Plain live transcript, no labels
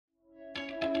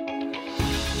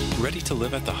Ready to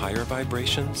live at the higher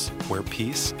vibrations, where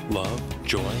peace, love,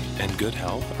 joy, and good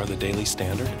health are the daily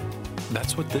standard?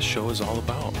 That's what this show is all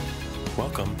about.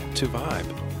 Welcome to Vibe.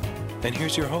 And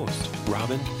here's your host,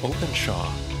 Robin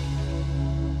Openshaw.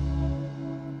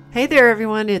 Hey there,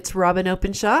 everyone. It's Robin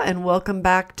Openshaw, and welcome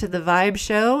back to the Vibe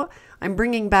Show. I'm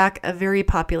bringing back a very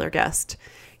popular guest.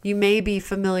 You may be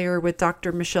familiar with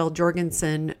Dr. Michelle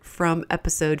Jorgensen from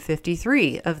episode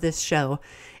 53 of this show.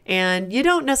 And you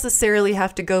don't necessarily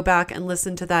have to go back and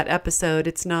listen to that episode.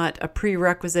 It's not a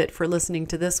prerequisite for listening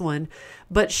to this one.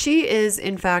 But she is,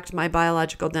 in fact, my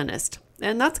biological dentist.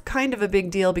 And that's kind of a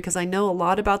big deal because I know a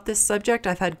lot about this subject.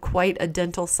 I've had quite a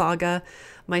dental saga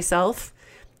myself,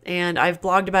 and I've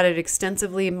blogged about it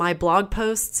extensively. My blog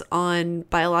posts on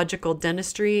biological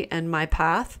dentistry and my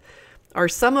path are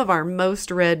some of our most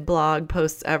read blog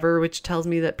posts ever, which tells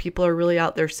me that people are really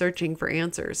out there searching for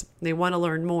answers. They want to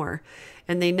learn more.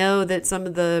 And they know that some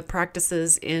of the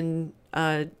practices in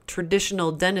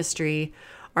traditional dentistry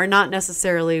are not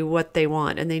necessarily what they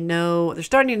want. And they're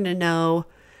starting to know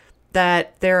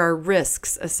that there are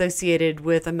risks associated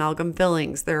with amalgam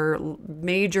fillings. There are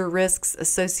major risks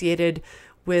associated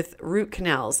with root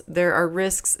canals. There are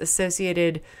risks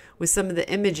associated with some of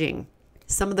the imaging,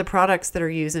 some of the products that are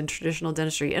used in traditional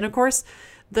dentistry. And of course,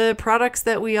 the products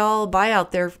that we all buy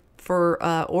out there for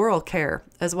oral care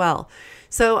as well.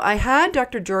 So I had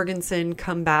Dr. Jorgensen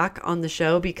come back on the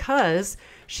show because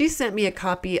she sent me a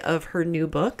copy of her new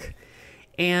book.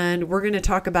 And we're going to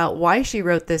talk about why she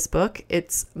wrote this book.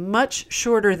 It's much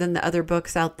shorter than the other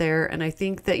books out there, and I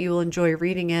think that you will enjoy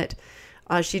reading it.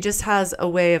 She just has a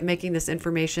way of making this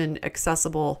information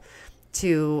accessible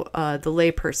to the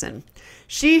layperson.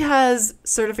 She has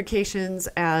certifications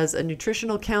as a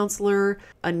nutritional counselor,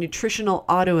 a nutritional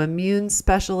autoimmune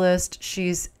specialist.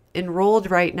 She's enrolled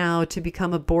right now to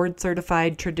become a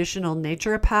board-certified traditional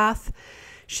naturopath.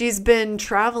 She's been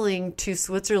traveling to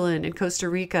Switzerland and Costa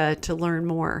Rica to learn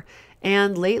more.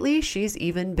 And lately, she's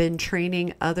even been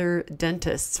training other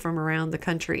dentists from around the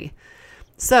country.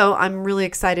 So I'm really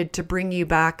excited to bring you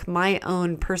back my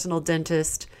own personal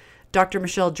dentist, Dr.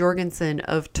 Michelle Jorgensen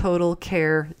of Total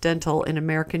Care Dental in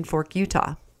American Fork,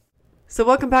 Utah. So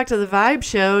welcome back to the Vibe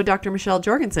Show, Dr. Michelle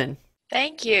Jorgensen.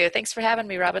 Thank you. Thanks for having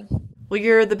me, Robin. Well,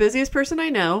 you're the busiest person I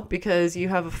know because you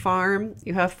have a farm,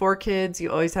 you have 4 kids, you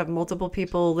always have multiple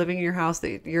people living in your house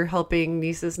that you're helping,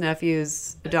 nieces,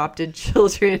 nephews, adopted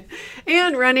children,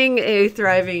 and running a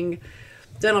thriving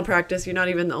dental practice. You're not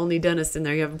even the only dentist in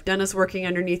there. You have dentists working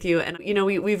underneath you. And, you know,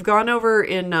 we've gone over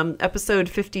in episode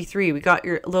 53, we got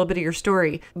a little bit of your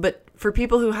story. But for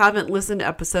people who haven't listened to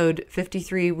episode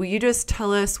 53, will you just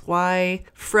tell us why,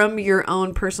 from your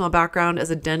own personal background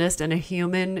as a dentist and a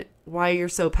human, why you're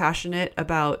so passionate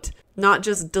about not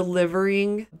just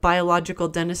delivering biological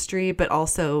dentistry, but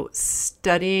also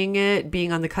studying it,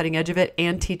 being on the cutting edge of it,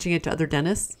 and teaching it to other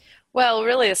dentists? Well,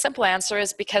 really, the simple answer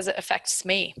is because it affects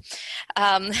me.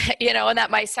 And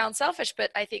that might sound selfish,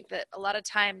 but I think that a lot of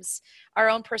times our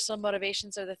own personal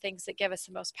motivations are the things that give us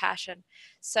the most passion.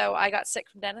 So I got sick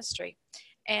from dentistry,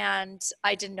 and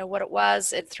I didn't know what it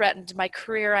was. It threatened my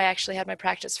career. I actually had my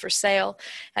practice for sale.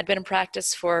 I'd been in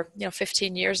practice for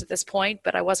 15 years at this point,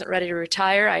 but I wasn't ready to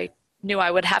retire. I knew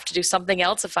I would have to do something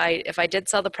else if I did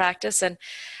sell the practice, and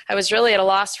I was really at a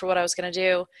loss for what I was going to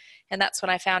do. And that's when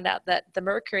I found out that the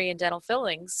mercury in dental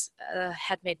fillings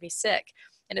had made me sick.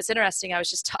 And it's interesting, I was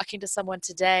just talking to someone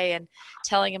today and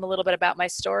telling him a little bit about my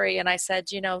story. And I said,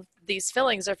 these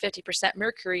fillings are 50%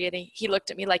 mercury. And he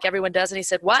looked at me like everyone does. And he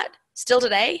said, what? Still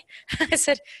today? I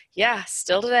said, yeah,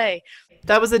 still today.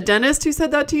 That was a dentist who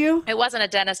said that to you? It wasn't a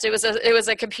dentist. It was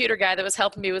a computer guy that was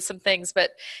helping me with some things.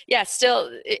 But yeah, still,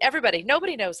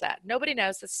 nobody knows that. Nobody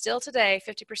knows that still today,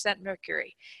 50%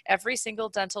 mercury. Every single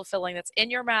dental filling that's in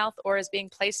your mouth or is being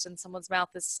placed in someone's mouth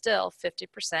is still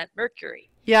 50% mercury.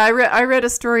 Yeah, I read a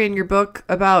story in your book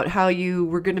about how you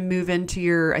were going to move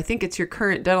into I think it's your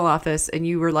current dental office, and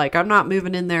you were like, I'm not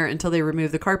moving in there until they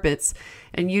remove the carpets.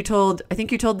 And I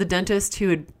think you told the dentist who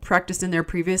had practiced in there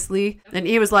previously, and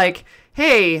he was like,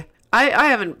 hey, I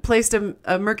haven't placed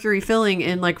a mercury filling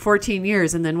in like 14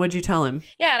 years. And then what'd you tell him?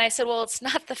 Yeah. And I said, well, it's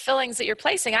not the fillings that you're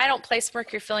placing. I don't place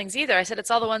mercury fillings either. I said,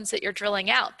 it's all the ones that you're drilling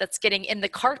out that's getting in the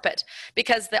carpet,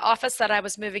 because the office that I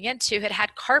was moving into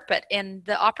had carpet in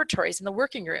the operatories, in the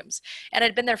working rooms, and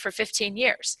I'd been there for 15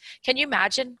 years. Can you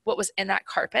imagine what was in that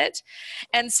carpet?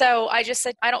 And so I just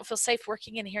said, I don't feel safe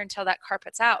working in here until that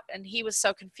carpet's out. And he was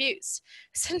so confused.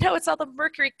 I said, no, it's all the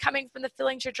mercury coming from the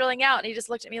fillings you're drilling out. And he just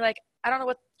looked at me like, I don't know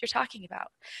what you're talking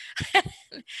about.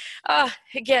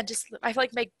 Again, just I feel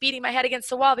like beating my head against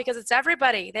the wall because it's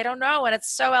everybody. They don't know, and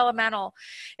it's so elemental.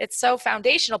 It's so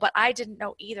foundational, but I didn't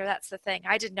know either. That's the thing.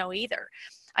 I didn't know either.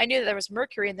 I knew that there was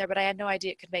mercury in there, but I had no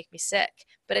idea it could make me sick,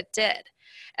 but it did.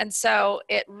 And so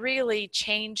it really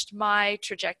changed my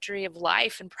trajectory of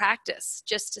life and practice,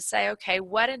 just to say, okay,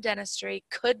 what in dentistry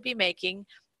could be making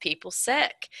people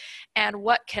sick? And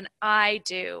what can I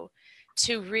do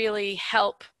to really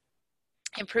help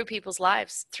improve people's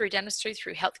lives through dentistry,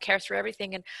 through healthcare, through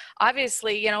everything? And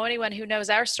obviously, anyone who knows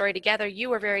our story together, you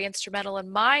were very instrumental in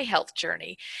my health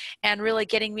journey and really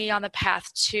getting me on the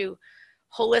path to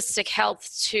holistic health,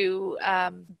 to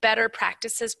better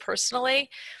practices personally.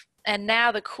 And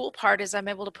now the cool part is I'm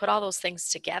able to put all those things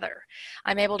together.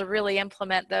 I'm able to really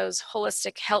implement those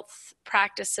holistic health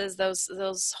practices,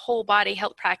 those whole body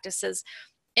health practices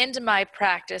into my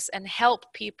practice and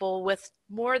help people with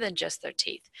more than just their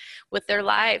teeth, with their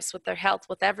lives, with their health,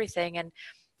 with everything. And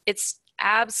it's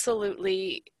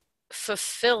absolutely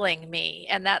fulfilling me.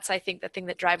 And that's, I think, the thing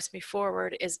that drives me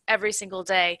forward is every single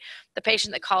day, the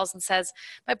patient that calls and says,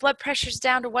 my blood pressure's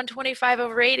down to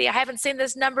 125/80. I haven't seen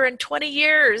this number in 20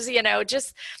 years.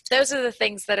 Just those are the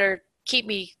things that keep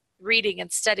me reading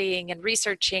and studying and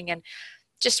researching and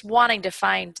just wanting to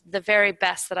find the very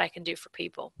best that I can do for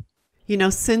people.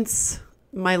 Since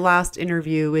my last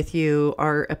interview with you,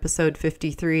 our episode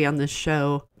 53 on this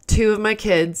show, 2 of my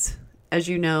kids, as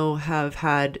you know, have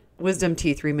had wisdom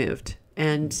teeth removed.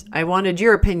 And I wanted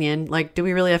your opinion, like, do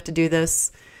we really have to do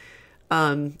this?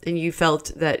 And you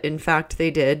felt that, in fact,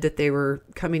 they did, that they were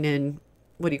coming in,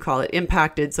 what do you call it,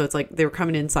 impacted. So it's like they were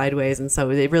coming in sideways. And so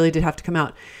they really did have to come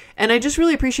out. And I just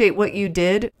really appreciate what you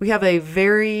did. We have a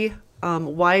very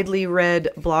widely read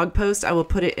blog post. I will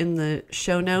put it in the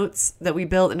show notes that we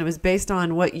built, and it was based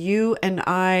on what you and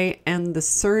I and the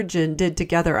surgeon did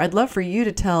together. I'd love for you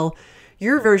to tell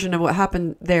your version of what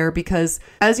happened there, because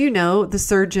as you know, the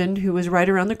surgeon who was right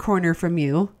around the corner from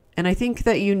you, and I think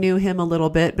that you knew him a little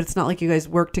bit, but it's not like you guys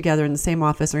worked together in the same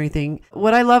office or anything.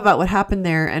 What I love about what happened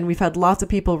there, and we've had lots of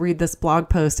people read this blog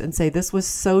post and say this was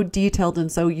so detailed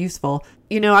and so useful.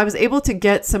 I was able to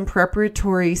get some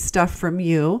preparatory stuff from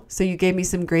you. So you gave me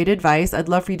some great advice. I'd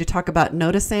love for you to talk about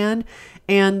Notisan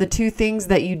and the 2 things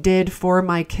that you did for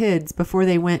my kids before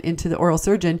they went into the oral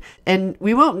surgeon. And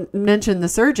we won't mention the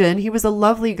surgeon. He was a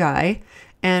lovely guy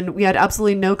and we had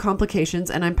absolutely no complications.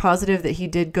 And I'm positive that he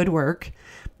did good work,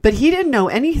 but he didn't know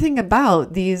anything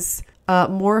about these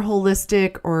more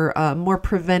holistic or more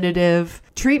preventative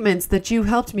treatments that you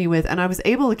helped me with. And I was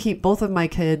able to keep both of my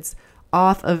kids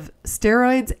off of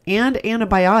steroids and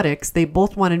antibiotics. They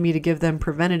both wanted me to give them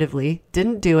preventatively.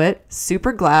 Didn't do it.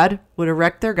 Super glad. Would have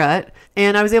wrecked their gut.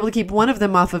 And I was able to keep one of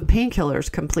them off of painkillers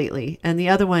completely, and the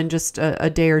other one just a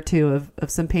day or 2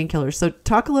 of some painkillers. So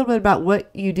talk a little bit about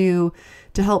what you do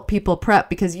to help people prep,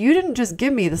 because you didn't just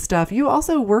give me the stuff. You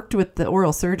also worked with the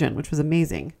oral surgeon, which was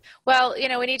amazing. Well,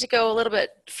 we need to go a little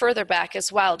bit further back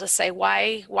as well to say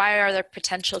why are there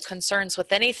potential concerns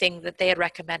with anything that they had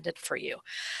recommended for you?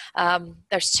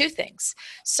 There's 2 things.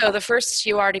 So the first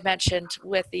you already mentioned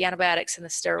with the antibiotics and the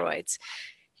steroids.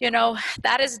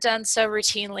 That is done so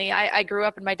routinely. I grew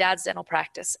up in my dad's dental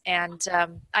practice, and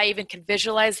I even could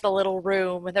visualize the little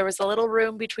room. There was a little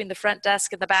room between the front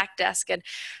desk and the back desk, and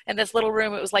in this little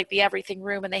room, it was like the everything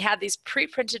room, and they had these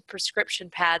pre-printed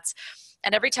prescription pads.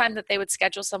 And every time that they would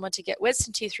schedule someone to get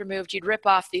wisdom teeth removed, you'd rip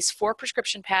off these 4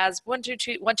 prescription pads, 1, 2,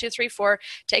 3, 4,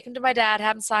 take them to my dad,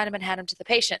 have him sign them, and hand them to the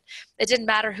patient. It didn't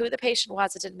matter who the patient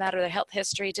was. It didn't matter their health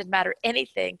history. It didn't matter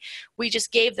anything. We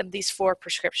just gave them these 4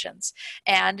 prescriptions.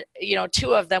 And,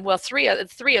 2 of them, well, 3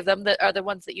 of them that are the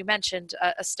ones that you mentioned,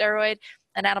 a steroid,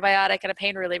 an antibiotic, and a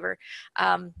pain reliever.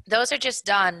 Those are just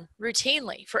done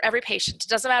routinely for every patient. It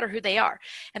doesn't matter who they are.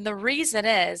 And the reason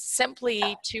is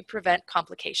simply to prevent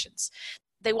complications.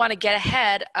 They want to get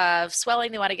ahead of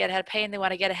swelling. They want to get ahead of pain. They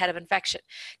want to get ahead of infection.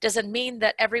 Does it mean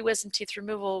that every wisdom teeth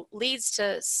removal leads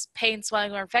to pain,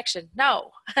 swelling, or infection?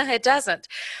 No, it doesn't.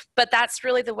 But that's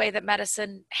really the way that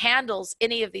medicine handles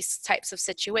any of these types of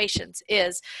situations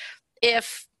is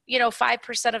if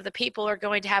 5% of the people are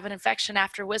going to have an infection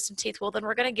after wisdom teeth, well, then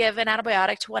we're going to give an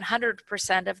antibiotic to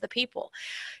 100% of the people.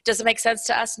 Does it make sense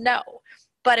to us? No.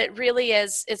 But it really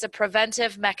is a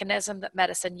preventive mechanism that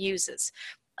medicine uses.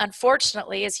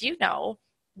 Unfortunately, as you know,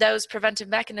 those preventive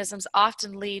mechanisms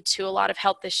often lead to a lot of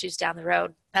health issues down the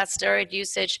road. That steroid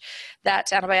usage, that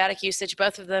antibiotic usage,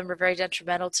 both of them are very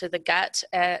detrimental to the gut.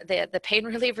 The pain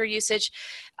reliever usage,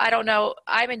 I don't know.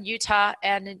 I'm in Utah,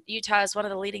 and Utah is one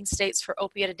of the leading states for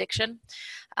opiate addiction.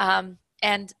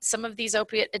 And some of these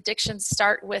opiate addictions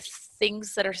start with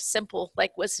things that are simple,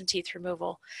 like wisdom teeth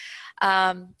removal.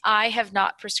 I have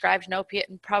not prescribed an opiate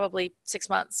in probably 6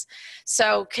 months.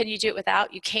 So can you do it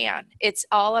without? You can. It's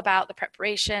all about the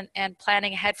preparation and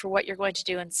planning ahead for what you're going to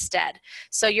do instead.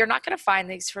 So you're not going to find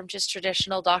these from just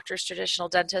traditional doctors, traditional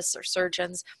dentists, or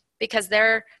surgeons, because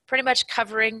they're pretty much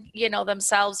covering,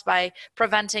 themselves by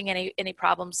preventing any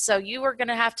problems. So you are going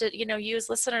to have to, you as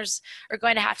listeners are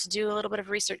going to have to do a little bit of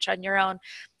research on your own.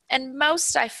 And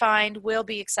most, I find, will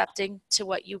be accepting to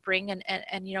what you bring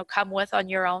and come with on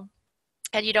your own.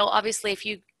 And obviously, if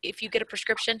you get a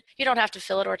prescription, you don't have to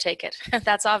fill it or take it.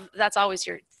 That's always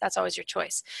your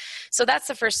choice. So that's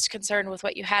the first concern with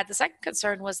what you had. The second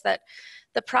concern was that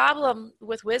the problem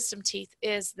with wisdom teeth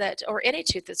is that, or any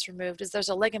tooth that's removed, is there's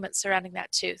a ligament surrounding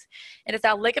that tooth. And if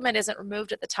that ligament isn't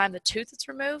removed at the time the tooth is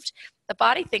removed, the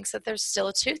body thinks that there's still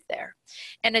a tooth there.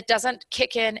 And it doesn't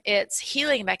kick in its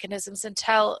healing mechanisms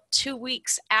until 2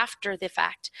 weeks after the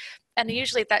fact. And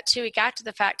usually at that 2 week after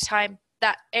the fact time,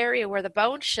 that area where the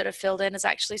bone should have filled in is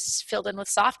actually filled in with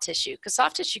soft tissue, because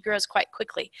soft tissue grows quite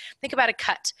quickly. Think about a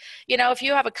cut. If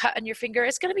you have a cut on your finger,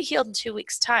 it's going to be healed in 2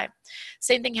 weeks' time.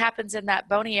 Same thing happens in that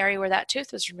bony area where that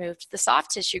tooth was removed. The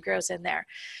soft tissue grows in there.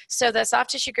 So the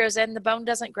soft tissue grows in, the bone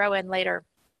doesn't grow in later.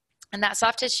 And that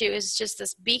soft tissue is just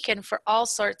this beacon for all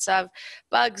sorts of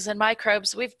bugs and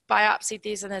microbes. We've biopsied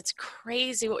these, and it's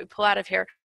crazy what we pull out of here.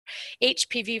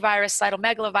 HPV virus,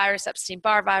 cytomegalovirus,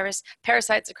 Epstein-Barr virus,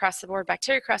 parasites across the board,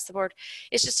 bacteria across the board.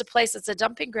 It's just a place that's a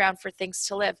dumping ground for things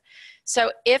to live.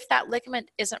 So if that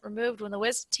ligament isn't removed when the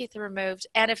wisdom teeth are removed,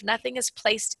 and if nothing is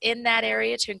placed in that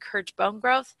area to encourage bone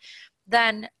growth,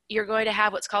 then you're going to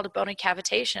have what's called a bony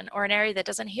cavitation, or an area that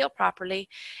doesn't heal properly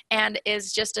and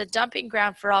is just a dumping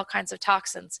ground for all kinds of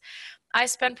toxins. I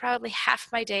spend probably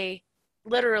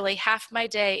literally half my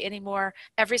day anymore.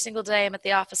 Every single day I'm at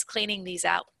the office cleaning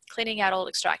out old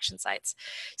extraction sites.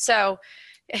 So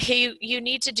you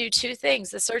need to do two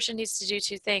things. The surgeon needs to do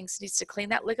two things. He needs to clean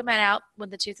that ligament out when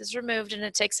the tooth is removed, and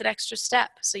it takes an extra step.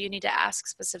 So you need to ask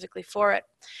specifically for it.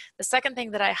 The second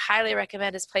thing that I highly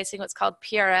recommend is placing what's called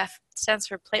PRF. It stands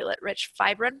for platelet-rich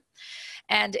fibrin,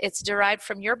 and it's derived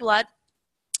from your blood,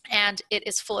 and it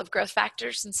is full of growth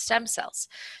factors and stem cells.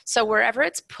 So wherever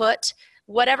it's put,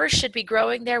 whatever should be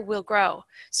growing there will grow.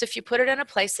 So if you put it in a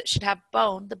place that should have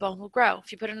bone, the bone will grow.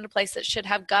 If you put it in a place that should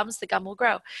have gums, the gum will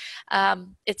grow.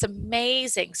 It's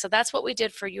amazing. So that's what we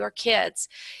did for your kids,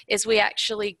 is we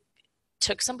actually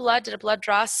took some blood, did a blood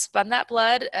draw, spun that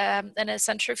blood in a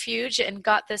centrifuge, and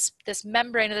got this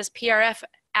membrane of this PRF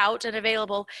out and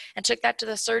available, and took that to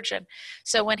the surgeon.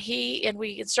 So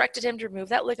we instructed him to remove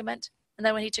that ligament, and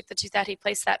then when he took the tooth out, he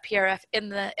placed that PRF in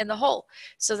the hole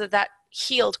so that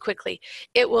healed quickly.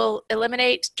 It will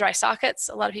eliminate dry sockets.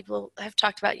 A lot of people have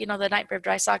talked about, the nightmare of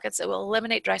dry sockets. It will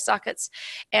eliminate dry sockets,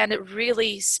 and it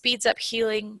really speeds up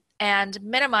healing and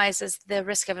minimizes the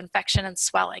risk of infection and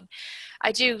swelling.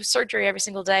 I do surgery every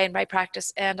single day in my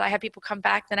practice, and I have people come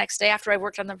back the next day after I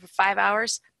worked on them for 5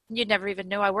 hours. You'd never even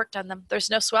know I worked on them. There's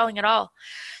no swelling at all.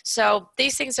 So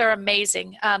these things are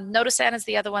amazing. Notisan is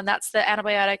the other one. That's the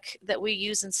antibiotic that we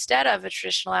use instead of a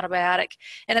traditional antibiotic,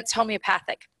 and it's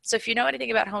homeopathic. So if you know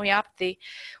anything about homeopathy,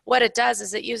 what it does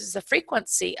is it uses the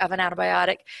frequency of an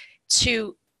antibiotic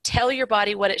to tell your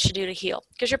body what it should do to heal,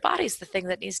 because your body's the thing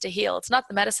that needs to heal. It's not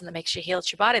the medicine that makes you heal.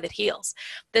 It's your body that heals.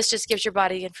 This just gives your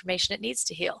body the information it needs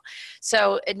to heal.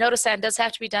 So Notisan does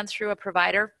have to be done through a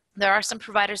provider. There are some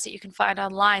providers that you can find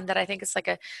online that I think it's like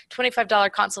a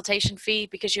 $25 consultation fee,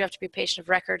 because you have to be a patient of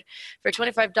record. For a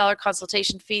 $25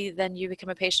 consultation fee, then you become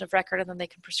a patient of record, and then they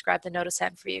can prescribe the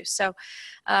Notisan for you. So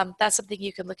that's something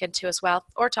you can look into as well,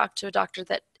 or talk to a doctor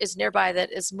that is nearby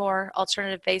that is more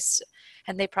alternative based,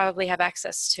 and they probably have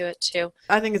access to it too.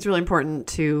 I think it's really important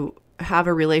to have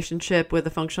a relationship with a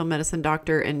functional medicine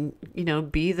doctor and,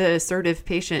 be the assertive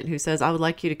patient who says, I would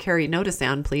like you to carry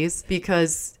Notisan, please,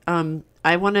 because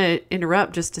I want to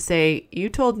interrupt just to say, you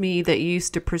told me that you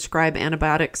used to prescribe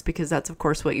antibiotics because that's, of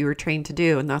course, what you were trained to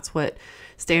do. And that's what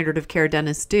standard of care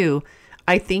dentists do.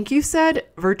 I think you said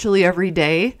virtually every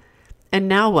day. And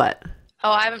now what?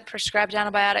 Oh, I haven't prescribed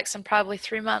antibiotics in probably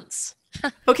 3 months.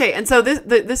 Okay. And so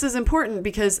this is important,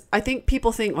 because I think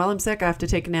people think, well, I'm sick, I have to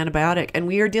take an antibiotic. And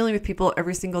we are dealing with people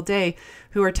every single day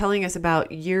who are telling us about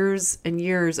years and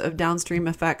years of downstream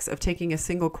effects of taking a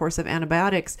single course of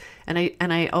antibiotics. And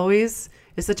I always,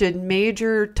 it's such a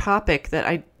major topic that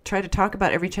I try to talk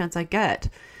about every chance I get.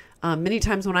 Many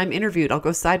times when I'm interviewed, I'll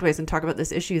go sideways and talk about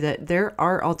this issue, that there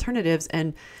are alternatives.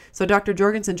 And so Dr.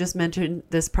 Jorgensen just mentioned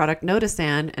this product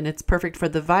Notisan, and it's perfect for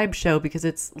the Vibe show because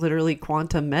it's literally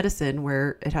quantum medicine,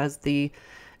 where it has the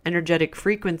energetic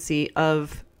frequency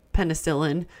of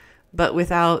penicillin, but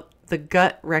without the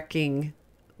gut wrecking,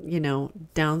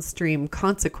 downstream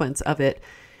consequence of it.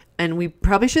 And we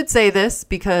probably should say this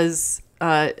because,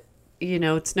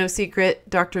 it's no secret.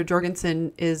 Dr.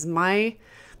 Jorgensen is my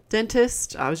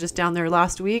dentist. I was just down there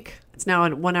last week. It's now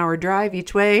a 1 hour drive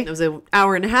each way. It was an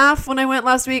hour and a half when I went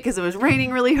last week because it was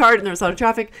raining really hard and there was a lot of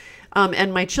traffic.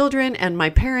 And my children and my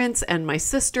parents and my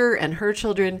sister and her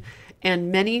children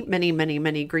and many, many, many,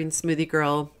 many Green Smoothie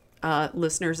Girl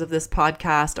listeners of this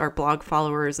podcast, our blog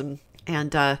followers, and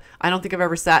I don't think I've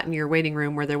ever sat in your waiting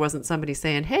room where there wasn't somebody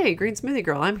saying, "Hey, Green Smoothie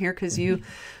Girl, I'm here because you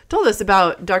told us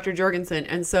about Dr. Jorgensen."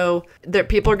 And so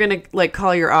people are going to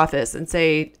call your office and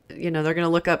say, they're going to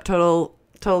look up Total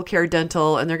Care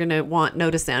Dental and they're going to want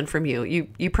Notisan from you.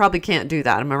 You probably can't do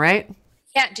that. Am I right?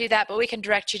 Can't do that, but we can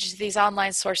direct you to these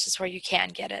online sources where you can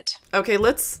get it. Okay,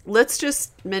 let's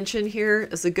just mention here,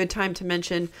 is a good time to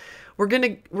mention,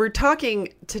 we're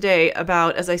talking today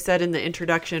about, as I said in the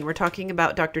introduction, we're talking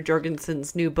about Dr.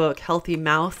 Jorgensen's new book, Healthy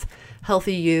Mouth,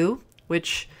 Healthy You,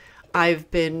 which I've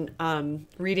been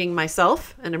reading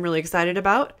myself and I'm really excited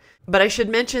about. But I should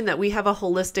mention that we have a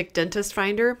holistic dentist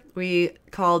finder. We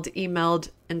called, emailed,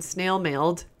 and snail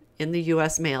mailed in the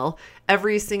U.S. mail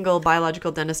every single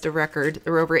biological dentist of record.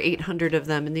 There were over 800 of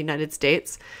them in the United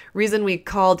States. Reason we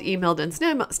called, emailed, and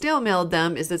snail mailed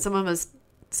them is that some of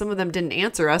them didn't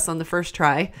answer us on the first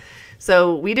try.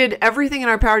 So we did everything in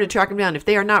our power to track them down. If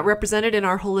they are not represented in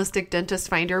our holistic dentist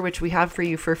finder, which we have for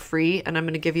you for free, and I'm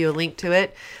going to give you a link to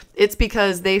it, it's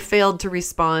because they failed to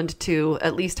respond to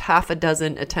at least half a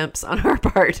dozen attempts on our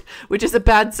part, which is a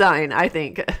bad sign, I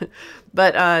think.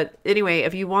 But anyway,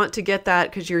 if you want to get that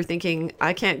because you're thinking,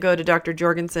 I can't go to Dr.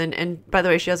 Jorgensen, and by the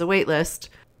way, she has a wait list,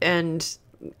 and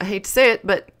I hate to say it,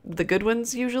 but the good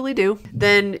ones usually do,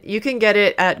 then you can get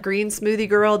it at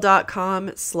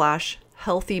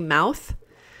greensmoothiegirl.com/healthy mouth.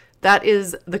 That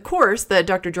is the course that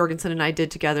Dr. Jorgensen and I did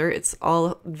together. It's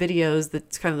all videos.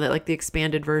 That's kind of like the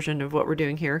expanded version of what we're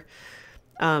doing here.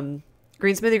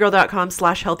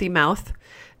 Greensmoothiegirl.com/healthy mouth.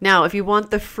 Now, if you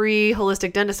want the free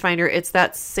holistic dentist finder, it's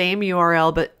that same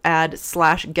URL, but add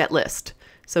 /getlist.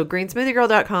 So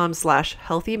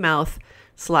greensmoothiegirl.com/healthy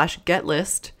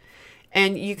mouth/getlist.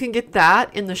 And you can get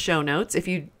that in the show notes if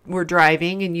you were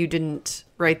driving and you didn't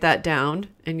write that down.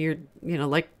 And you're,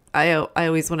 like I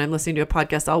always, when I'm listening to a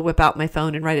podcast, I'll whip out my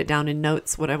phone and write it down in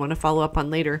notes, what I want to follow up on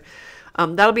later.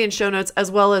 That'll be in show notes, as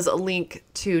well as a link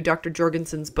to Dr.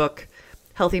 Jorgensen's book,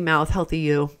 Healthy Mouth, Healthy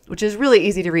You, which is really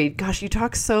easy to read. Gosh, you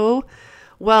talk so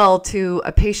well to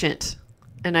a patient.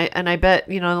 And I bet,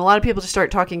 and a lot of people just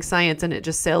start talking science and it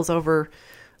just sails over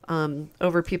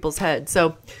people's heads.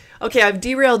 So, okay, I've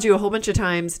derailed you a whole bunch of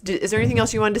times. Is there anything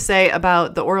else you wanted to say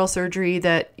about the oral surgery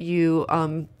that you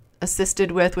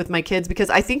assisted with my kids? Because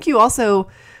I think you also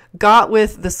got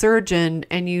with the surgeon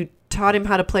and you taught him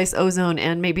how to place ozone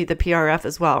and maybe the PRF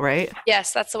as well, right?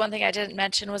 Yes, that's the one thing I didn't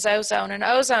mention was ozone. And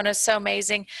ozone is so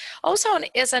amazing. Ozone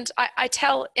isn't, I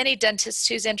tell any dentist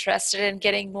who's interested in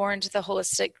getting more into the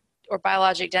holistic or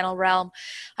biologic dental realm,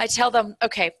 I tell them,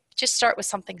 okay, just start with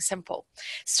something simple.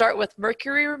 Start with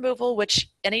mercury removal, which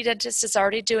any dentist is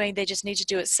already doing. They just need to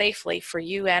do it safely for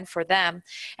you and for them.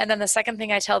 And then the second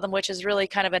thing I tell them, which is really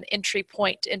kind of an entry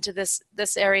point into this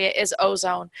area, is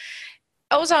ozone.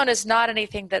 Ozone is not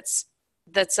anything that's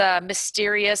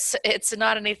mysterious. It's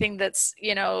not anything that's,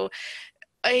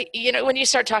 when you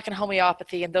start talking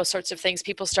homeopathy and those sorts of things,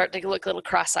 people start to look a little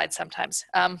cross-eyed sometimes.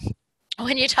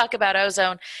 When you talk about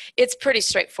ozone, it's pretty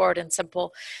straightforward and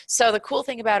simple. So the cool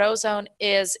thing about ozone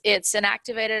is it's an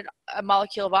activated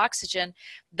molecule of oxygen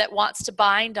that wants to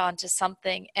bind onto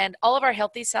something. And all of our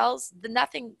healthy cells,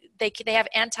 they have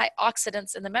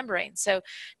antioxidants in the membrane. So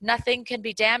nothing can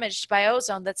be damaged by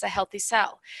ozone that's a healthy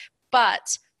cell.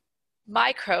 But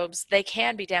microbes, they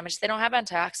can be damaged. They don't have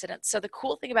antioxidants. So the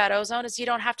cool thing about ozone is you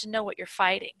don't have to know what you're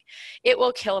fighting. It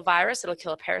will kill a virus. It'll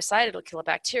kill a parasite. It'll kill a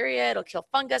bacteria. It'll kill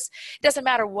fungus. It doesn't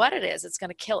matter what it is. It's going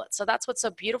to kill it. So that's what's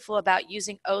so beautiful about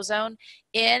using ozone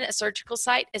in a surgical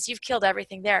site is you've killed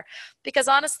everything there. Because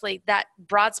honestly, that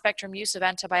broad spectrum use of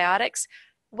antibiotics,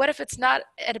 what if it's not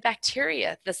a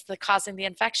bacteria that's causing the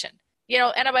infection?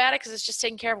 Antibiotics is just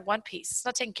taking care of one piece. It's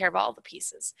not taking care of all the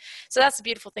pieces. So that's the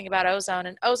beautiful thing about ozone.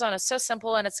 And ozone is so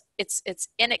simple and it's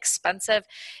inexpensive.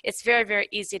 It's very, very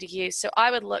easy to use. So I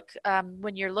would look,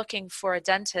 when you're looking for a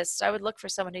dentist, I would look for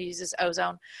someone who uses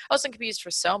ozone. Ozone can be used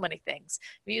for so many things.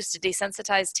 It can be used to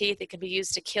desensitize teeth. It can be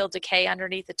used to kill decay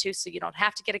underneath the tooth so you don't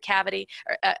have to get a cavity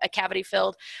or a cavity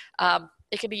filled.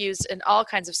 It can be used in all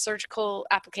kinds of surgical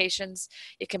applications.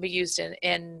 It can be used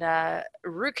in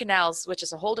root canals, which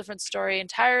is a whole different story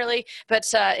entirely, but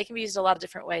it can be used a lot of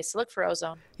different ways. So look for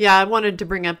ozone. Yeah, I wanted to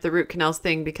bring up the root canals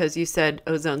thing because you said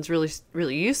ozone's really,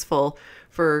 really useful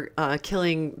for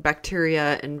killing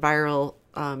bacteria and viral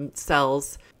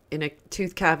cells in a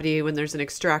tooth cavity when there's an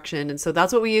extraction. And so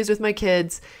that's what we use with my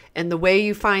kids. And the way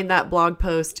you find that blog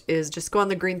post is just go on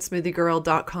the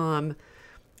greensmoothiegirl.com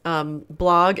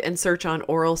blog and search on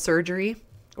oral surgery,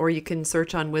 or you can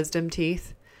search on wisdom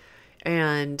teeth.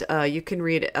 And you can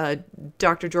read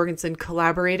Dr. Jorgensen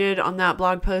collaborated on that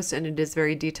blog post, and it is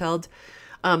very detailed.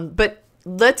 But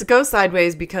let's go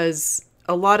sideways, because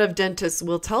a lot of dentists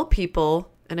will tell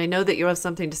people, and I know that you have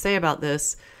something to say about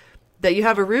this, that you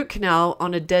have a root canal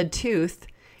on a dead tooth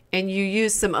and you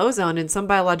use some ozone, and some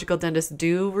biological dentists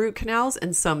do root canals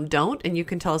and some don't. And you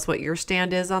can tell us what your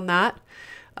stand is on that,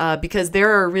 because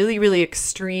there are really, really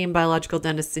extreme biological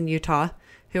dentists in Utah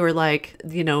who are like,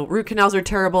 root canals are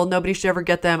terrible. Nobody should ever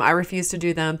get them. I refuse to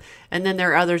do them. And then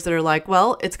there are others that are like,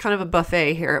 well, it's kind of a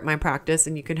buffet here at my practice,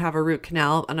 and you can have a root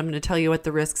canal, and I'm going to tell you what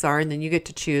the risks are, and then you get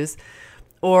to choose.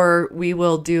 Or we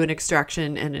will do an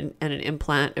extraction and an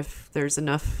implant if there's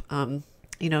enough,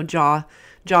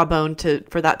 jawbone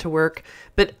for that to work.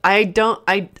 But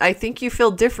I think you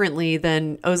feel differently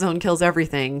than ozone kills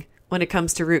everything when it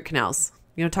comes to root canals.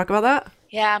 You want to talk about that?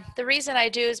 Yeah, the reason I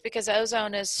do is because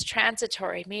ozone is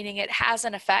transitory, meaning it has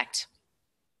an effect,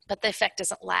 but the effect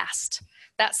doesn't last.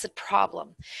 That's the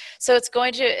problem. So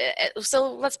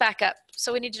so let's back up.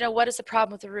 So we need to know, what is the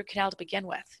problem with the root canal to begin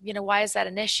with? Why is that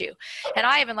an issue? And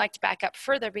I even like to back up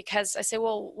further, because I say,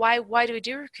 well, why do we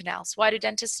do root canals? Why do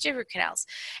dentists do root canals?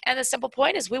 And the simple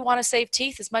point is, we want to save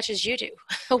teeth as much as you do.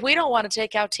 We don't want to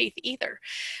take out teeth either.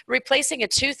 Replacing a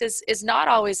tooth is not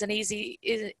always an easy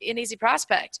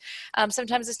prospect.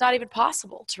 Sometimes it's not even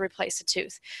possible to replace a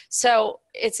tooth. So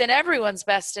it's in everyone's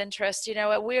best interest.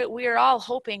 We are all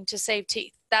hoping to save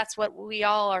teeth. That's what we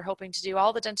all are hoping to do.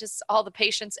 All the dentists, all the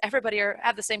patients, everybody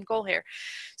have the same goal here.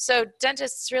 So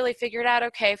dentists really figured out,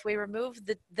 okay, if we remove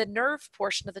the nerve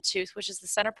portion of the tooth, which is the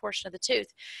center portion of the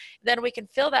tooth, then we can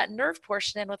fill that nerve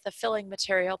portion in with a filling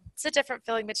material. It's a different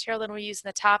filling material than we use in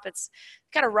the top. It's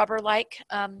kind of rubber-like,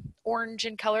 orange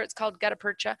in color. It's called gutta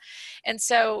percha. And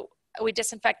so we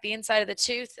disinfect the inside of the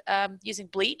tooth using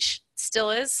bleach.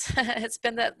 Still is. It's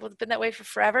been that way for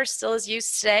forever. Still is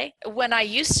used today. When I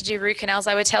used to do root canals,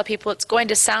 I would tell people it's going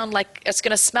to smell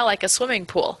like a swimming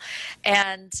pool,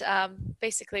 and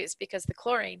basically it's because the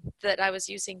chlorine that I was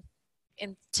using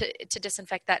to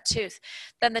disinfect that tooth.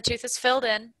 Then the tooth is filled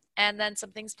in, and then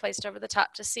something's placed over the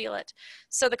top to seal it.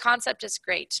 So the concept is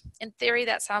great. In theory,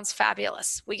 that sounds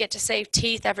fabulous. We get to save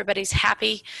teeth. Everybody's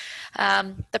happy.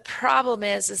 The problem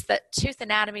is that tooth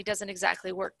anatomy doesn't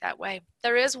exactly work that way.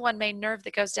 There is one main nerve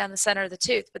that goes down the center of the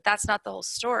tooth, but that's not the whole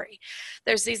story.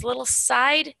 There's these little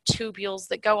side tubules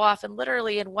that go off, and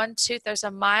literally in one tooth, there's a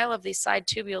mile of these side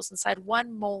tubules inside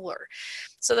one molar.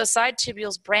 So the side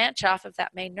tubules branch off of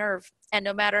that main nerve. And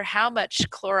no matter how much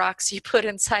Clorox you put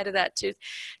inside of that tooth,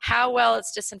 how well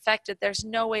it's disinfected, there's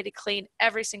no way to clean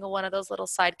every single one of those little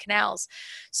side canals.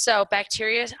 So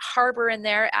bacteria harbor in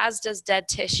there, as does dead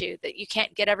tissue, that you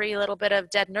can't get every little bit of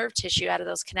dead nerve tissue out of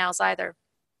those canals either.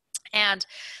 And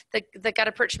the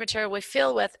gutta percha material we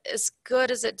fill with, as good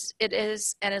as it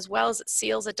is and as well as it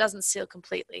seals, it doesn't seal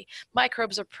completely.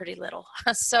 Microbes are pretty little.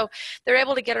 So they're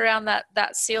able to get around that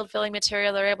sealed filling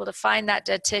material. They're able to find that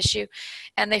dead tissue,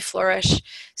 and they flourish.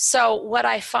 So what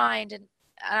I find, and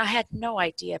I had no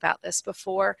idea about this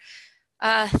before,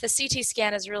 the CT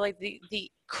scan is really the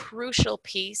crucial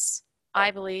piece,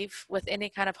 I believe, with any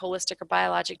kind of holistic or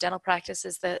biologic dental practice,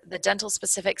 is the dental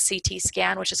specific CT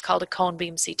scan, which is called a cone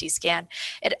beam CT scan.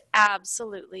 It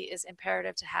absolutely is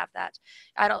imperative to have that.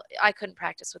 I couldn't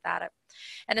practice without it.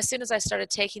 And as soon as I started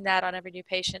taking that on every new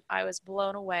patient, I was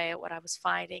blown away at what I was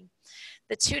finding.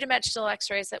 The two-dimensional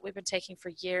x-rays that we've been taking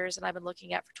for years, and I've been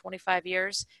looking at for 25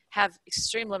 years, have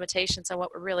extreme limitations on what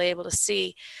we're really able to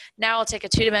see. Now I'll take a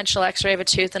two-dimensional x-ray of a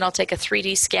tooth, and I'll take a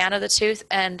 3D scan of the tooth,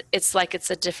 and it's like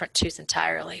it's a different tooth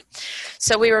entirely.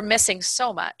 So we were missing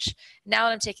so much. Now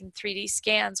that I'm taking 3D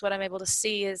scans, what I'm able to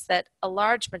see is that a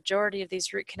large majority of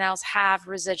these root canals have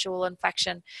residual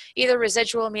infection. Either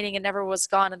residual, meaning it never was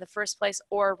gone in the first place,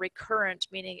 or recurrent,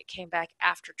 meaning it came back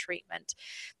after treatment.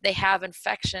 They have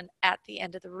infection at the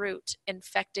end of the root,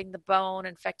 infecting the bone,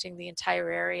 infecting the entire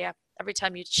area. Every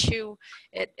time you chew,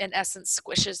 it in essence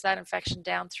squishes that infection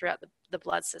down throughout the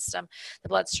blood system, the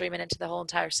bloodstream, and into the whole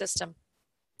entire system.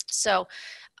 So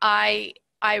I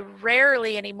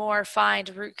rarely anymore find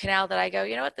a root canal that I go,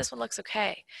 you know what, this one looks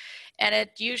okay. And it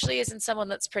usually isn't someone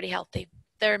that's pretty healthy.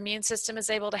 their immune system is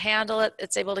able to handle it.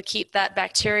 It's able to keep that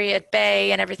bacteria at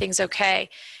bay and everything's okay.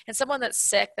 And someone that's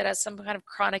sick, that has some kind of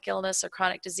chronic illness or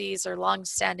chronic disease or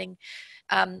long-standing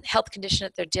health condition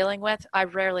that they're dealing with, I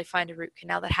rarely find a root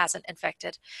canal that hasn't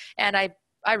infected. And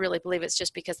I really believe it's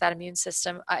just because that immune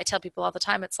system, I tell people all the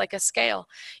time, it's like a scale.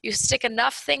 You stick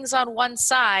enough things on one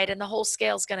side and the whole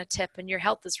scale is going to tip and your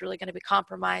health is really going to be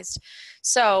compromised.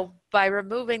 So by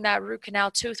removing that root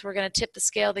canal tooth, we're going to tip the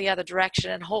scale the other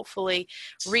direction and hopefully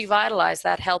revitalize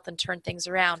that health and turn things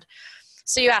around.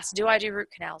 So you asked, do I do root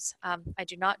canals? I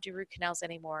do not do root canals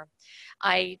anymore.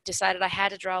 I decided I had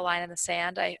to draw a line in the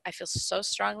sand. I feel so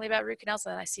strongly about root canals,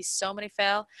 and I see so many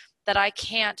fail that I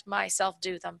can't myself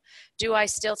do them. Do I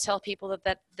still tell people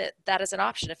that is an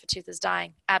option if a tooth is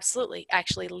dying? Absolutely.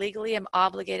 Actually, legally, I'm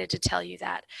obligated to tell you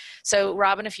that. So,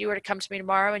 Robin, if you were to come to me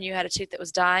tomorrow and you had a tooth that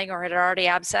was dying or had already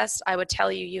abscessed, I would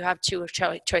tell you, you have two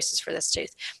choices for this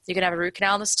tooth. You can have a root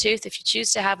canal in this tooth if you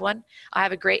choose to have one. I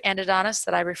have a great endodontist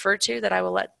that I refer to that I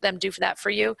will let them do that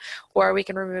for you, or we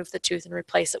can remove the tooth and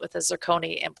replace it with a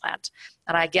zirconia implant.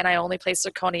 And I only place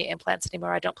zirconia implants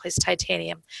anymore. I don't place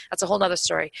titanium. That's a whole nother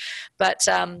story. But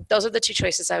those are the two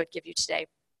choices I would give you today.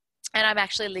 And I'm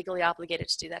actually legally obligated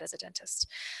to do that as a dentist.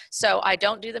 So I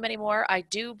don't do them anymore. I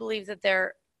do believe that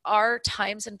there are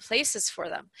times and places for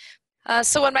them.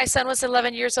 So when my son was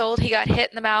 11 years old, he got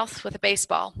hit in the mouth with a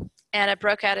baseball and it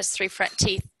broke out his 3 front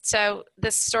teeth. So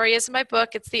this story is in my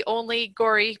book. It's the only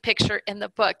gory picture in the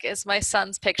book is my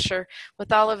son's picture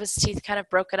with all of his teeth kind of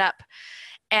broken up.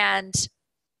 And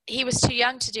he was too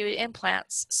young to do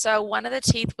implants. So one of the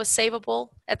teeth was savable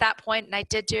at that point, and I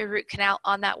did do a root canal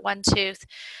on that one tooth.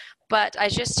 But I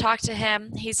just talked to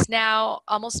him. He's now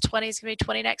almost 20. He's going to be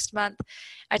 20 next month.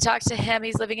 I talked to him.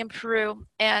 He's living in Peru.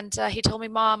 And he told me,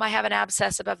 Mom, I have an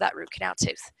abscess above that root canal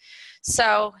tooth.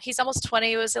 So he's almost 20.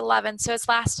 He was 11. So it's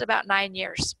lasted about 9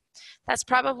 years. That's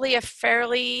probably a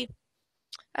fairly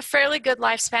good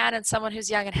lifespan in someone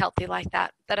who's young and healthy like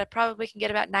that I probably can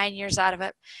get about 9 years out of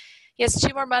it. He has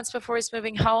 2 more months before he's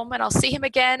moving home, and I'll see him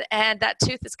again, and that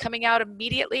tooth is coming out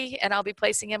immediately, and I'll be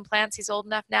placing implants. He's old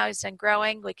enough now. He's done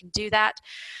growing. We can do that.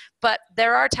 But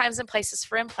there are times and places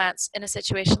for implants in a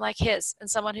situation like his,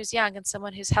 and someone who's young and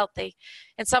someone who's healthy,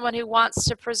 and someone who wants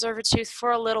to preserve a tooth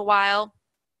for a little while,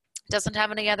 doesn't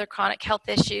have any other chronic health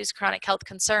issues, chronic health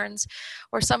concerns,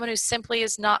 or someone who simply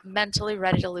is not mentally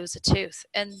ready to lose a tooth.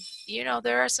 And,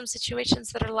 there are some situations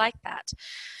that are like that.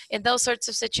 In those sorts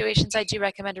of situations, I do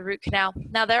recommend a root canal.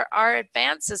 Now, there are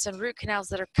advances in root canals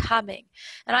that are coming,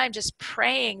 and I'm just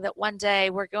praying that one day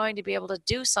we're going to be able to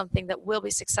do something that will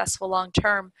be successful long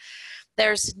term.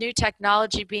 There's new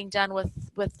technology being done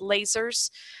with lasers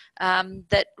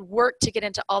that work to get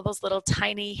into all those little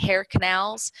tiny hair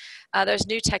canals. There's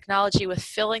new technology with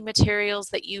filling materials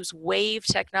that use wave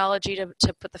technology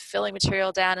to put the filling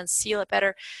material down and seal it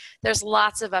better. There's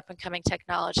lots of up-and-coming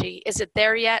technology. Is it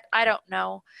there yet? I don't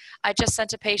know. I just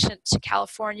sent a patient to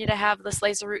California to have this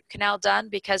laser root canal done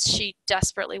because she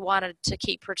desperately wanted to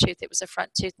keep her tooth. It was a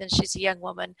front tooth, and she's a young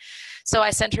woman. So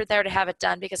I sent her there to have it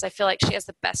done because I feel like she has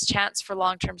the best chance for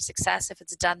long-term success if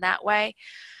it's done that way.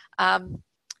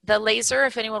 The laser,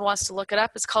 if anyone wants to look it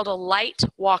up, is called a light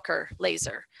walker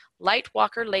laser. Light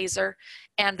walker laser,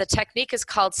 and the technique is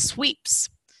called sweeps.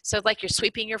 So like you're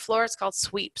sweeping your floor, it's called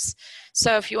sweeps.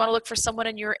 So if you want to look for someone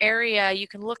in your area, you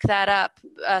can look that up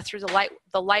through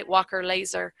the light walker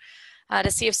laser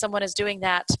to see if someone is doing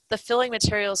that. The filling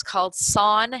material is called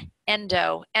Son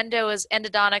Endo. Endo is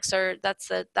endodontics, or that's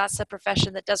the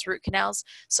profession that does root canals.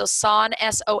 So Son,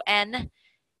 S-O-N,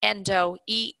 Endo,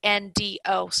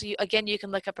 E-N-D-O. So you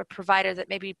can look up a provider that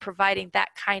may be providing that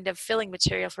kind of filling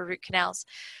material for root canals.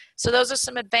 So those are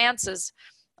some advances.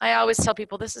 I always tell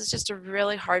people this is just a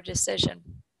really hard decision.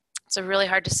 It's a really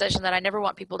hard decision that I never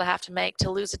want people to have to make,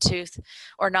 to lose a tooth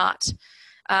or not,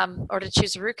 or to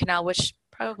choose a root canal, which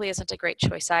probably isn't a great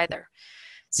choice either.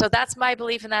 So that's my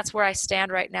belief, and that's where I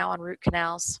stand right now on root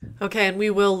canals. Okay, and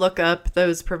we will look up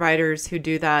those providers who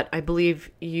do that. I believe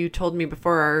you told me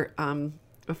before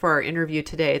our interview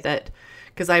today that,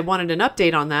 because I wanted an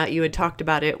update on that, you had talked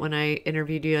about it when I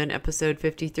interviewed you in episode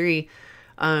 53.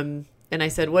 And I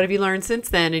said, what have you learned since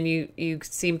then? And you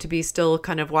seem to be still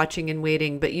kind of watching and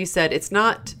waiting, but you said it's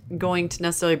not going to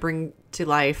necessarily bring to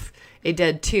life a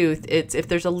dead tooth. It's if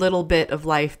there's a little bit of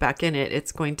life back in it,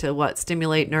 it's going to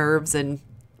stimulate nerves and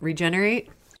regenerate?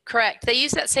 Correct. They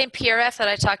use that same PRF that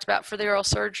I talked about for the oral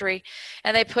surgery,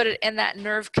 and they put it in that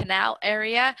nerve canal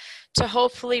area to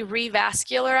hopefully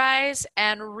revascularize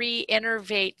and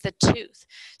reinnervate the tooth.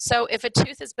 So if a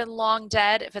tooth has been long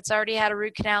dead, if it's already had a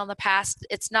root canal in the past,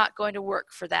 it's not going to work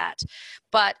for that.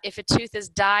 But if a tooth is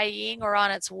dying or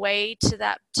on its way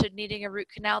to needing a root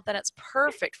canal, then it's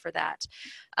perfect for that.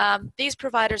 These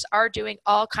providers are doing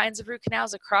all kinds of root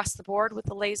canals across the board with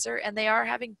the laser, and they are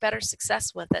having better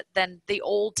success with it than the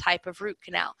old type of root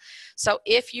canal. So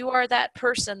if you are that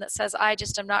person that says, I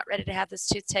just am not ready to have this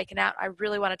tooth taken out, I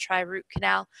really want to try root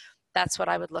canal, that's what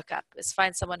I would look up, is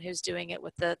find someone who's doing it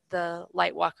with the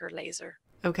Lightwalker laser.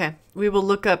 Okay. We will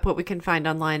look up what we can find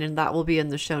online, and that will be in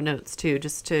the show notes too,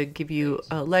 just to give you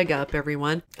a leg up,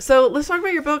 everyone. So let's talk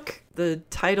about your book. The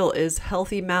title is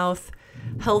Healthy Mouth,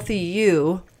 Healthy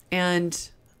You. And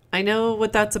I know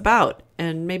what that's about,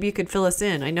 and maybe you could fill us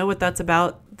in. I know what that's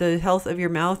about. The health of your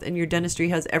mouth and your dentistry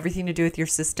has everything to do with your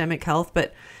systemic health,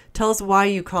 but tell us why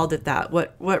you called it that.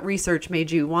 What research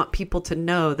made you want people to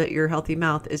know that your healthy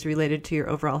mouth is related to your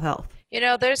overall health? You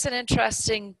know, there's an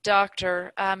interesting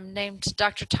doctor named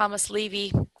Dr. Thomas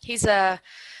Levy. He's a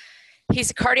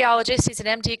cardiologist. He's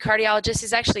an MD cardiologist.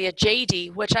 He's actually a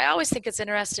JD, which I always think it's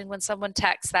interesting when someone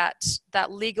tacks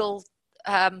that legal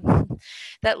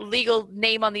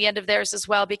name on the end of theirs as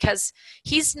well, because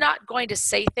he's not going to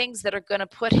say things that are going to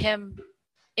put him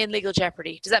in legal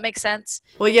jeopardy. Does that make sense?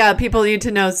 Well, yeah, people need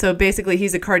to know. So basically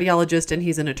he's a cardiologist and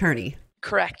he's an attorney.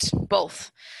 Correct.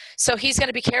 Both. So he's going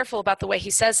to be careful about the way he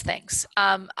says things.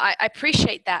 I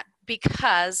appreciate that,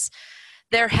 because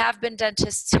there have been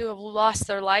dentists who have lost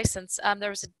their license. There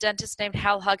was a dentist named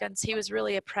Hal Huggins. He was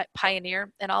really a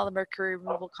pioneer in all the mercury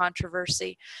removal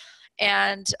controversy.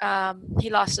 And he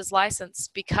lost his license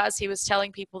because he was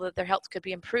telling people that their health could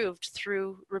be improved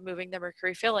through removing the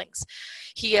mercury fillings.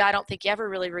 I don't think he ever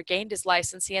really regained his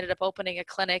license. He ended up opening a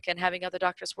clinic and having other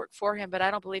doctors work for him, but I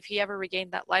don't believe he ever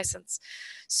regained that license.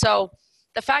 So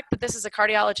the fact that this is a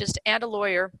cardiologist and a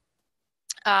lawyer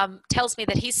tells me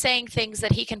that he's saying things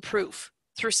that he can prove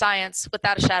through science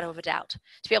without a shadow of a doubt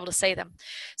to be able to say them.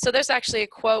 So there's actually a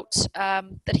quote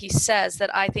that he says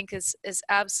that I think is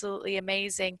absolutely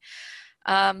amazing.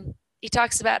 He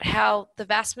talks about how the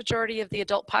vast majority of the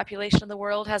adult population in the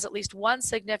world has at least one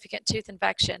significant tooth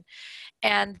infection,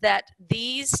 and that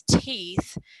these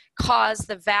teeth cause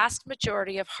the vast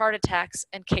majority of heart attacks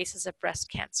and cases of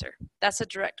breast cancer. That's a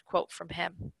direct quote from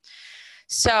him.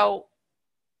 So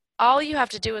all you have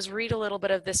to do is read a little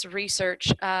bit of this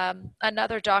research.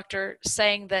 Another doctor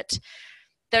saying that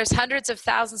there's hundreds of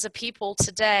thousands of people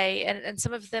today, and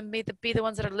some of them may be the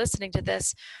ones that are listening to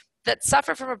this, that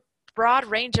suffer from a broad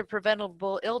range of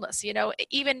preventable illness. You know,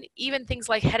 even things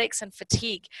like headaches and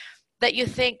fatigue that you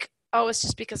think, oh, it's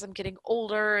just because I'm getting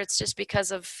older. It's just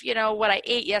because of, what I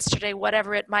ate yesterday,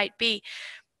 whatever it might be.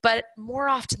 But more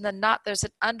often than not, there's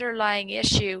an underlying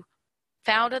issue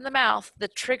found in the mouth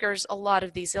that triggers a lot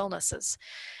of these illnesses.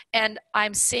 And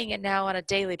I'm seeing it now on a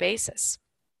daily basis.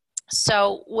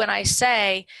 So when I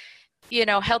say,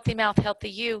 healthy mouth, healthy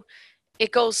you,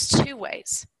 it goes two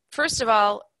ways. First of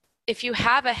all, if you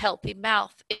have a healthy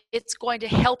mouth, it's going to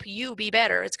help you be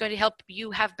better. It's going to help you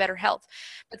have better health.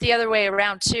 But the other way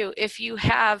around too, if you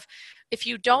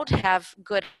don't have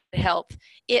good health,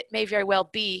 it may very well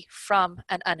be from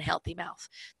an unhealthy mouth.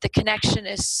 The connection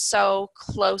is so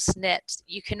close-knit.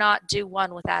 You cannot do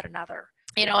one without another.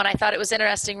 And I thought it was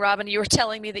interesting, Robin, you were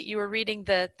telling me that you were reading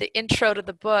the intro to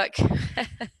the book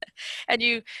and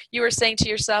you were saying to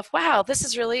yourself, wow, this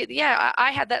is really,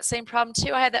 I had that same problem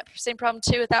too. I had that same problem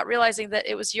too, without realizing that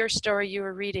it was your story you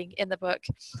were reading in the book.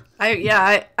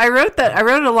 I wrote that. I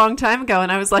wrote it a long time ago, and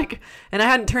I was like, and I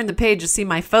hadn't turned the page to see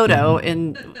my photo,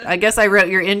 and I guess I wrote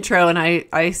your intro and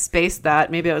I spaced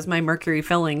that. Maybe it was my mercury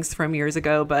fillings from years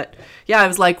ago, but yeah, I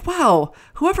was like, wow,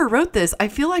 whoever wrote this, I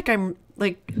feel like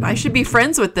I should be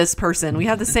friends with this person. We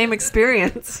have the same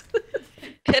experience.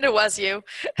 And it was you.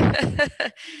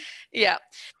 Yeah.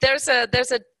 There's a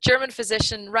German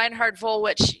physician, Reinhard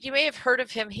Wohlwich. You may have heard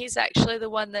of him. He's actually the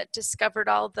one that discovered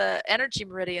all the energy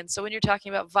meridians. So when you're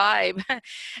talking about vibe,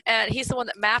 and he's the one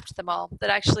that mapped them all, that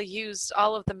actually used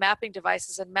all of the mapping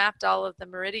devices and mapped all of the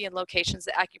meridian locations,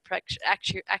 the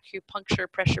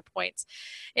acupuncture pressure points.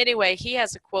 Anyway, he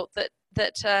has a quote that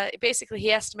basically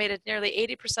he estimated nearly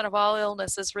 80% of all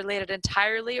illnesses related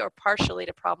entirely or partially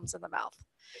to problems in the mouth.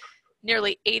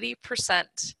 Nearly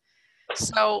 80%.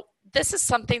 So this is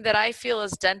something that I feel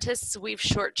as dentists, we've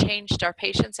shortchanged our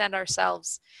patients and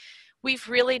ourselves. We've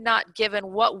really not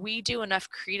given what we do enough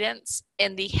credence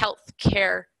in the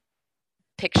healthcare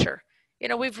picture.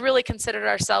 we've really considered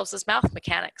ourselves as mouth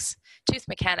mechanics, tooth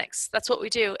mechanics. That's what we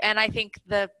do. And I think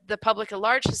the public at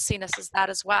large has seen us as that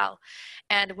as well.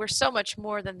 And we're so much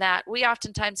more than that. We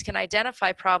oftentimes can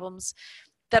identify problems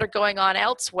that are going on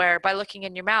elsewhere by looking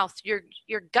in your mouth. Your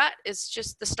gut is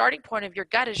just the starting point of your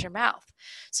gut is your mouth.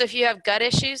 So if you have gut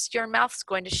issues, your mouth's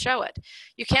going to show it.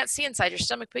 You can't see inside your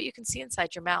stomach, but you can see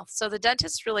inside your mouth. So the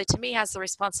dentist really, to me, has the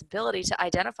responsibility to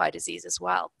identify disease as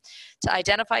well, to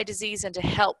identify disease and to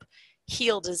help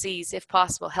heal disease if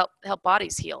possible, help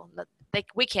bodies heal.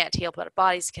 We can't heal, but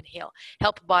bodies can heal,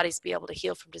 help bodies be able to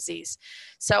heal from disease.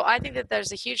 So I think that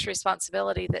there's a huge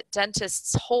responsibility that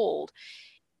dentists hold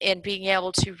in being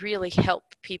able to really help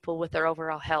people with their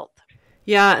overall health.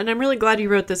 Yeah, and I'm really glad you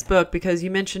wrote this book because you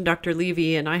mentioned Dr.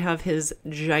 Levy, and I have his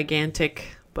gigantic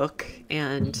book,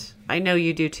 and I know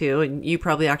you do too, and you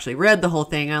probably actually read the whole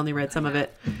thing. I only read some of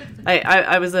it.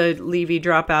 I was a Levy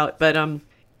dropout, but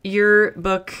your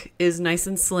book is nice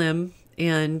and slim,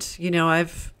 and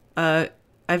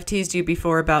I've teased you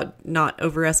before about not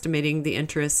overestimating the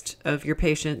interest of your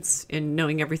patients in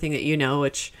knowing everything that you know,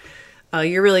 which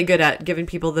you're really good at giving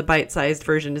people the bite-sized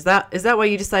version. Is that why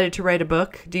you decided to write a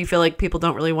book? Do you feel like people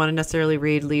don't really want to necessarily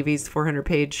read Levy's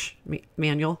 400-page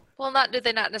manual? Well, not do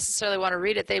they not necessarily want to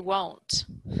read it, they won't.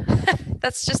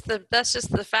 That's just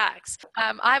the facts.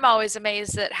 I'm always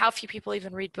amazed at how few people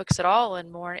even read books at all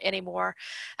anymore.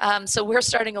 So we're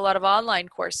starting a lot of online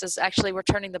courses. Actually, we're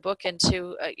turning the book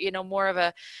into more of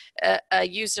a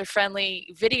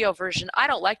user-friendly video version. I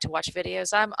don't like to watch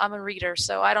videos. I'm a reader,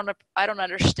 so I don't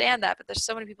understand that. But there's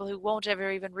so many people who won't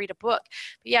ever even read a book.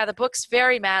 But yeah, the book's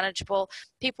very manageable.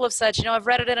 People have said, I've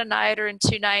read it in a night or in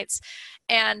 2 nights,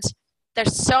 and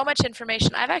there's so much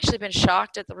information. I've actually been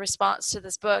shocked at the response to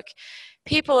this book.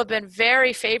 People have been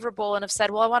very favorable and have said,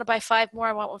 well, I want to buy 5 more.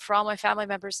 I want one for all my family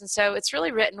members. And so it's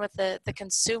really written with the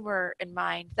consumer in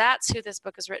mind. That's who this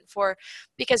book is written for,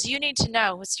 because you need to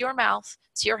know, it's your mouth,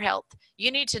 it's your health. You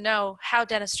need to know how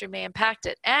dentistry may impact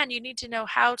it. And you need to know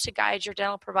how to guide your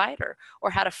dental provider,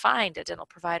 or how to find a dental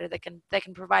provider that can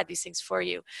provide these things for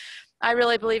you. I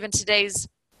really believe in today's,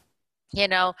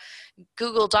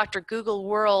 Dr. Google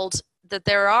world, that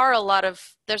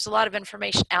there's a lot of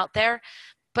information out there,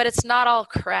 but it's not all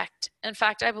correct. In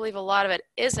fact, I believe a lot of it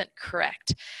isn't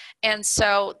correct. And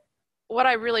so what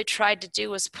I really tried to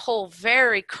do was pull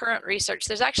very current research.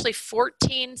 There's actually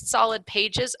 14 solid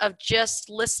pages of just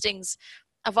listings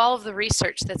of all of the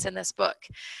research that's in this book.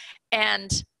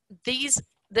 And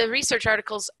the research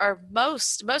articles are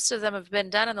most of them have been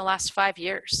done in the last 5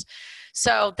 years.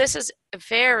 So this is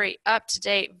very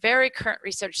up-to-date, very current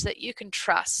research that you can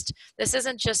trust. This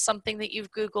isn't just something that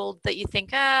you've Googled that you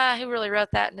think, who really wrote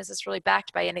that, and is this really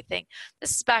backed by anything?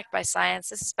 This is backed by science.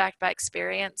 This is backed by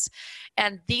experience.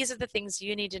 And these are the things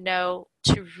you need to know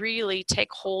to really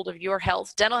take hold of your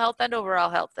health, dental health and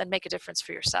overall health, and make a difference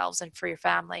for yourselves and for your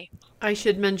family. I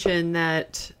should mention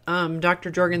that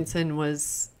Dr. Jorgensen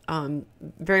was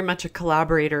very much a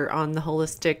collaborator on the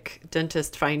holistic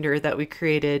dentist finder that we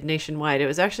created nationwide.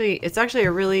 It's actually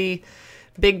a really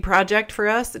big project for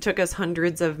us. It took us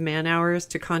hundreds of man hours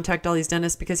to contact all these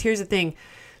dentists, because here's the thing.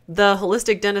 The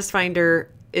holistic dentist finder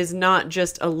is not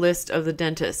just a list of the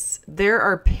dentists. There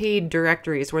are paid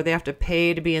directories where they have to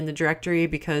pay to be in the directory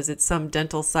because it's some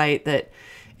dental site that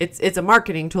it's a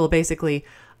marketing tool, basically.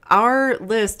 Our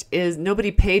list is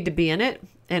nobody paid to be in it.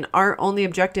 And our only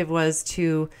objective was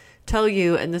to tell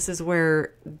you, and this is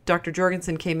where Dr.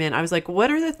 Jorgensen came in. I was like, what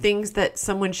are the things that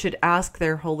someone should ask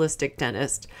their holistic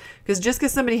dentist? Because just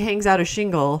because somebody hangs out a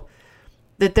shingle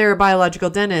that they're a biological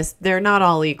dentist, they're not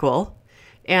all equal.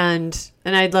 And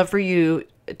I'd love for you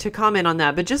to comment on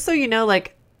that. But just so you know,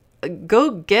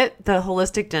 go get the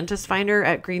holistic dentist finder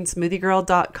at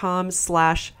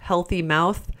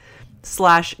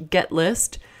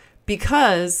greensmoothiegirl.com/healthymouth/get-list,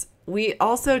 because we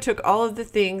also took all of the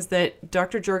things that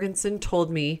Dr. Jorgensen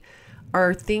told me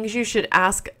are things you should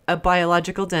ask a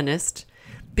biological dentist,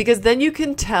 because then you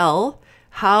can tell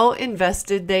how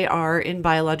invested they are in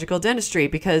biological dentistry.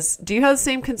 Because do you have the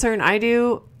same concern I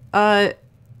do,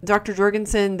 Dr.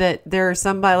 Jorgensen, that there are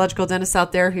some biological dentists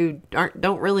out there who they're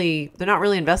not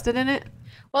really invested in it?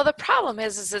 Well, the problem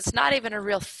is it's not even a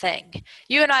real thing.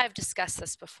 You and I have discussed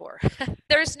this before.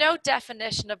 There's no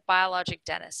definition of biologic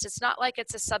dentist. It's not like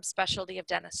it's a subspecialty of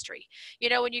dentistry.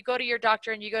 When you go to your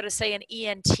doctor and you go to, say, an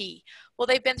ENT, well,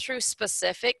 they've been through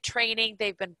specific training.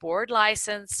 They've been board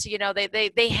licensed.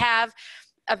 They have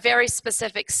a very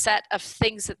specific set of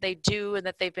things that they do and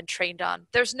that they've been trained on.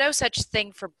 There's no such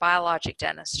thing for biologic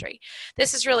dentistry.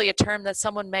 This is really a term that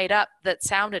someone made up that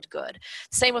sounded good.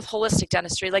 Same with holistic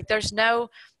dentistry. There's no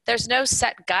There's no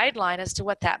set guideline as to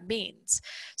what that means.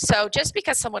 So just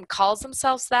because someone calls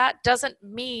themselves that doesn't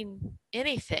mean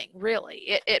anything,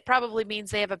 really. It probably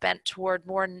means they have a bent toward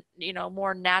more,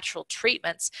 more natural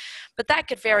treatments, but that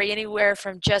could vary anywhere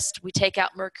from just we take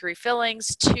out mercury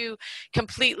fillings to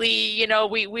completely,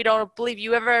 we don't believe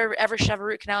you ever should have a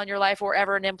root canal in your life or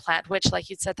ever an implant, which, like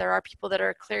you said, there are people that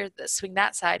are clear that swing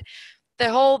that side.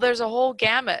 There's a whole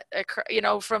gamut,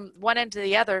 from one end to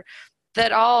the other,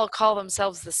 that all call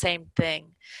themselves the same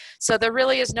thing. So there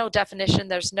really is no definition.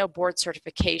 There's no board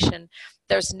certification.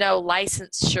 There's no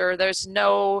licensure. There's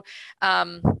no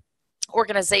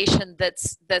organization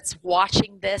that's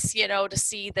watching this, to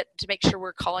see that, to make sure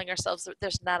we're calling ourselves.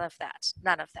 There's none of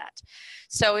that.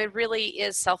 So it really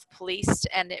is self-policed,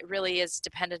 and it really is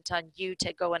dependent on you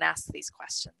to go and ask these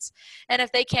questions. And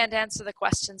if they can't answer the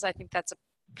questions, I think that's a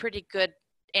pretty good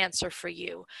answer for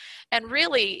you. And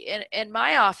really, in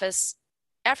my office,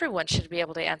 everyone should be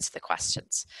able to answer the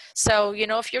questions. So,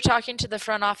 if you're talking to the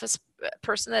front office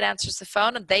person that answers the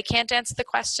phone and they can't answer the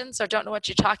questions or don't know what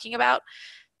you're talking about,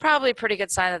 probably a pretty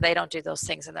good sign that they don't do those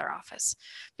things in their office,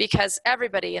 because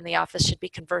everybody in the office should be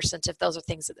conversant if those are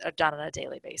things that are done on a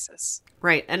daily basis.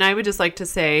 Right. And I would just like to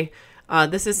say,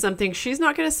 this is something she's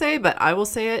not going to say, but I will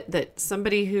say it, that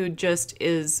somebody who just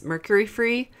is mercury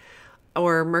free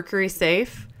or mercury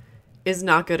safe is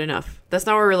not good enough. That's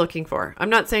not what we're looking for. I'm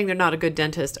not saying they're not a good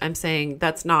dentist. I'm saying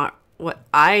that's not what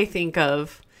I think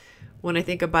of when I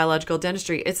think of biological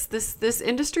dentistry. It's this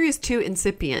industry is too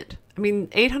incipient. I mean,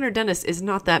 800 dentists is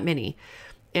not that many.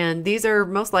 And these are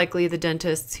most likely the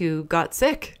dentists who got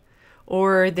sick,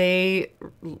 or they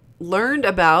learned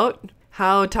about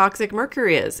how toxic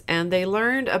mercury is, and they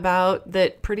learned about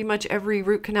that pretty much every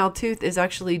root canal tooth is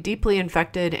actually deeply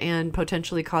infected and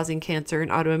potentially causing cancer and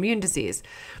autoimmune disease.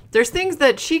 There's things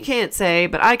that she can't say,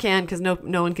 but I can, because no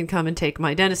one can come and take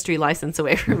my dentistry license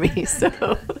away from me.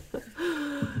 So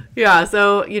yeah,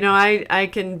 so I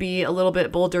can be a little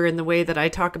bit bolder in the way that I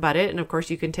talk about it, and of course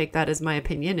you can take that as my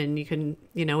opinion, and you can,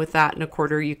 with that and a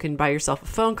quarter, you can buy yourself a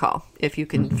phone call if you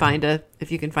can find a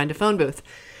phone booth.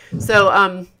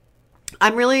 So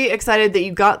I'm really excited that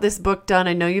you got this book done.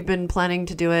 I know you've been planning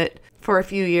to do it for a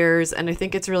few years, and I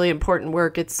think it's really important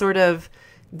work. It's sort of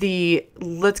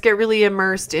let's get really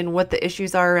immersed in what the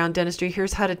issues are around dentistry.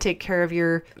 Here's how to take care of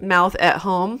your mouth at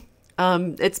home.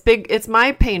 It's big. It's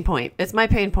my pain point. It's my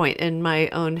pain point in my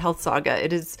own health saga.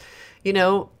 It is,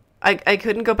 I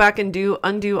couldn't go back and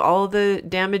undo all the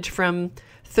damage from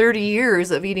 30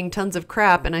 years of eating tons of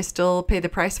crap, and I still pay the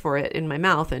price for it in my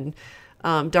mouth. And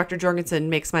Dr. Jorgensen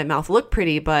makes my mouth look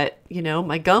pretty, but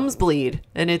my gums bleed,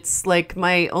 and it's like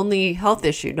my only health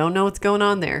issue. Don't know what's going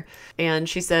on there. And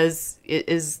she says,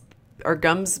 are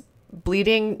gums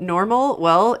bleeding normal?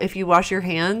 Well, if you wash your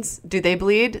hands, do they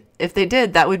bleed? If they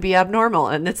did, that would be abnormal,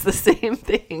 and it's the same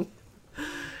thing.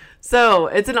 So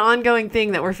it's an ongoing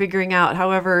thing that we're figuring out.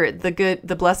 However,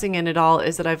 the blessing in it all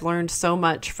is that I've learned so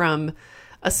much from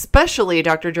especially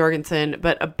Dr. Jorgensen,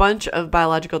 but a bunch of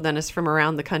biological dentists from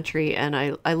around the country. And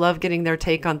I love getting their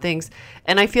take on things.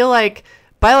 And I feel like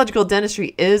biological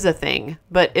dentistry is a thing,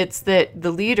 but it's that the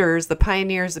leaders, the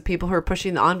pioneers, the people who are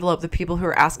pushing the envelope, the people who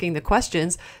are asking the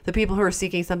questions, the people who are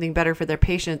seeking something better for their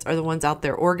patients are the ones out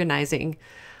there organizing.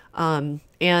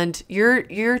 And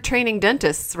you're training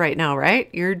dentists right now,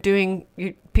 right?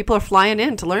 People are flying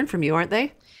in to learn from you, aren't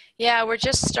they? Yeah, we're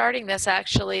just starting this,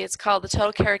 actually. It's called the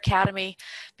Total Care Academy,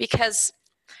 because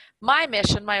my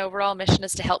overall mission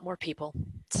is to help more people.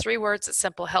 It's 3 words. It's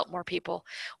simple: help more people.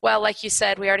 Well, like you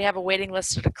said, we already have a waiting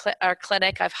list at our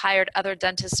clinic. I've hired other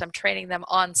dentists. I'm training them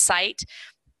on site.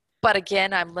 But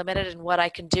again, I'm limited in what I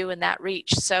can do in that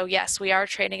reach. So yes, we are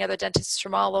training other dentists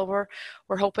from all over.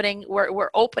 We're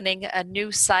opening a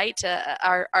new site.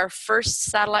 Our first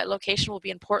satellite location will be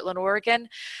in Portland, Oregon.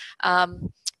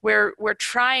 We're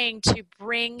trying to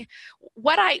bring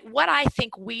what I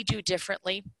think we do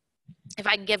differently. If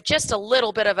I can give just a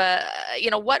little bit of a,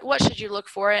 what should you look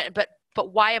for?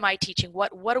 But why am I teaching?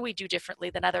 What do we do differently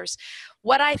than others?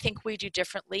 What I think we do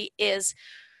differently is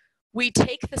we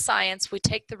take the science, we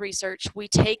take the research, we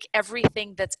take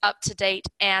everything that's up to date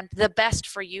and the best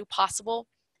for you possible,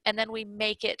 and then we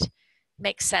make it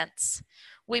make sense.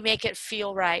 We make it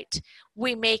feel right.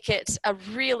 We make it a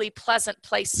really pleasant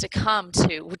place to come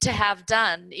to have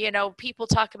done. People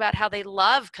talk about how they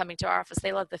love coming to our office.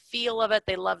 They love the feel of it.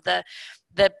 They love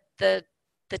the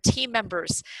team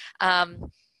members.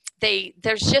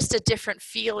 There's just a different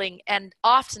feeling, and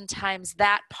oftentimes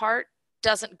that part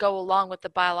doesn't go along with the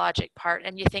biologic part,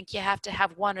 and you think you have to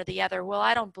have one or the other. Well,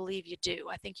 I don't believe you do.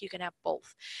 I think you can have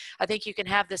both. I think you can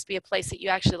have this be a place that you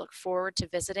actually look forward to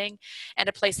visiting, and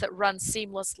a place that runs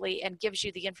seamlessly and gives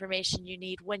you the information you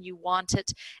need when you want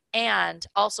it, and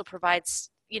also provides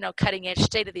cutting edge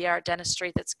state of the art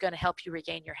dentistry that's going to help you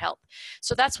regain your health.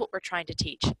 So that's what we're trying to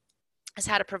teach, is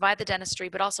how to provide the dentistry,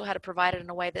 but also how to provide it in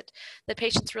a way that the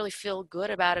patients really feel good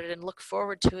about it and look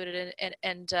forward to it,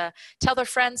 and tell their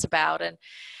friends about.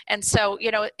 And so,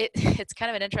 it's kind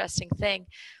of an interesting thing.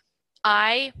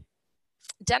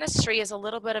 Dentistry is a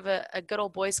little bit of a good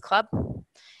old boys club,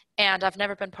 and I've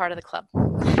never been part of the club.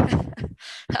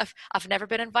 I've never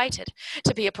been invited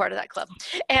to be a part of that club.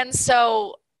 And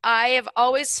so I have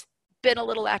always been a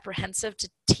little apprehensive to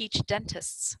teach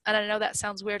dentists. And I know that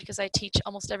sounds weird because I teach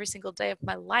almost every single day of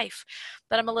my life,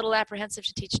 but I'm a little apprehensive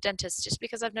to teach dentists just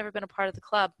because I've never been a part of the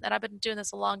club. And I've been doing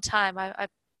this a long time.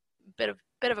 I've been a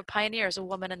bit of a pioneer as a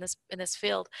woman in this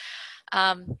field.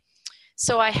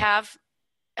 So I've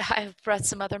brought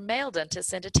some other male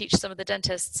dentists in to teach some of the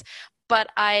dentists,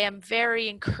 but I am very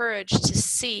encouraged to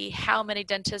see how many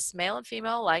dentists, male and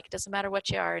female alike, doesn't matter what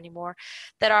you are anymore,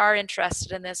 that are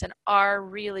interested in this and are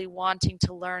really wanting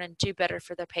to learn and do better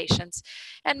for their patients.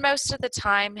 And most of the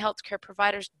time, healthcare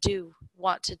providers do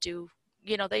want to do,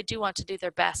 they do want to do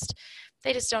their best.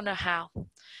 They just don't know how.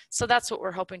 So that's what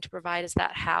we're hoping to provide, is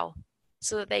that how,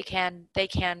 so that they can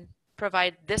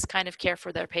provide this kind of care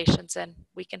for their patients, and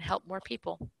we can help more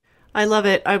people. I love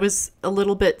it. I was a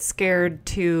little bit scared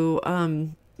to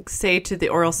say to the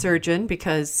oral surgeon,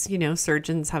 because,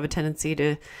 surgeons have a tendency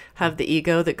to have the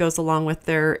ego that goes along with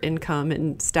their income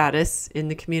and status in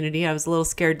the community. I was a little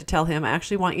scared to tell him, I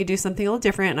actually want you to do something a little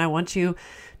different, and I want you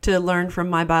to learn from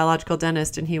my biological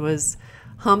dentist. And he was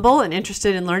humble and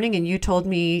interested in learning. And you told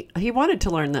me he wanted to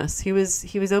learn this. He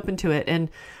was open to it.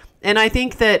 And I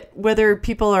think that whether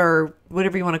people are,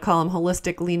 whatever you want to call them,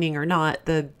 holistic leaning or not,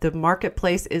 the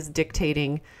marketplace is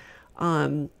dictating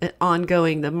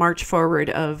ongoing, the march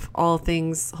forward of all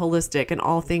things holistic and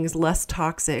all things less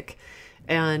toxic.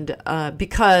 And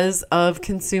because of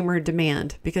consumer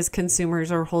demand, because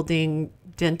consumers are holding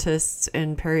dentists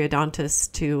and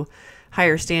periodontists to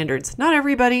higher standards. Not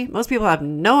everybody. Most people have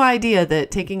no idea that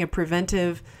taking a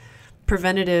preventative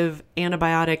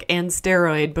antibiotic and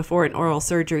steroid before an oral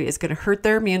surgery is going to hurt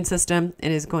their immune system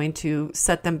and is going to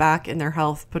set them back in their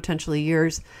health, potentially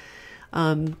years.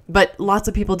 But lots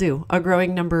of people do. A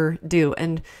growing number do.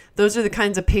 And those are the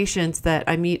kinds of patients that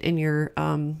I meet in your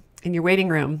waiting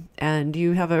room. And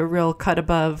you have a real cut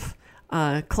above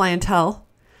clientele,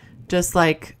 just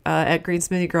like at Green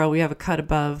Smoothie Girl, we have a cut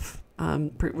above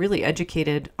really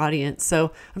educated audience.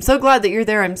 So I'm so glad that you're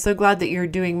there. I'm so glad that you're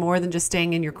doing more than just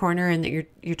staying in your corner, and that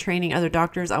you're training other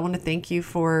doctors. I want to thank you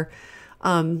for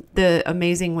the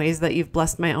amazing ways that you've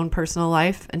blessed my own personal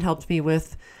life and helped me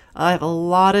with. I have a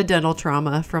lot of dental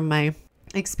trauma from my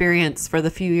experience for the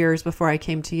few years before I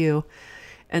came to you.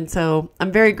 And so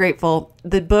I'm very grateful.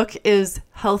 The book is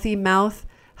Healthy Mouth,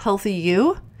 Healthy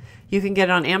You. You can get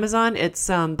it on Amazon. It's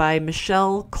by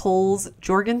Michelle Coles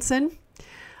Jorgensen.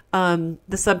 The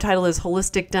subtitle is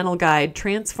Holistic Dental Guide,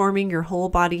 Transforming Your Whole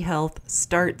Body Health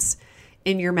Starts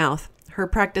in Your Mouth. Her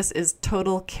practice is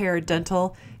Total Care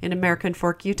Dental in American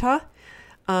Fork, Utah.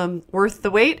 Worth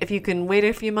the wait if you can wait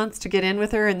a few months to get in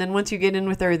with her. And then once you get in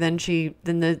with her, then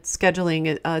the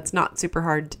scheduling, it's not super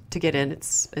hard to get in.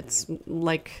 It's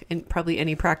like in probably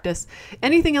any practice.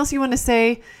 Anything else you want to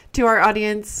say to our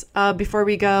audience before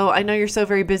we go? I know you're so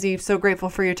very busy, so grateful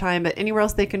for your time, but anywhere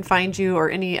else they can find you or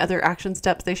any other action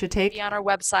steps they should take? On our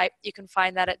website, you can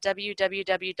find that at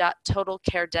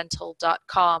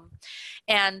www.totalcaredental.com.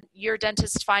 And your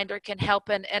dentist finder can help,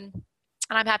 and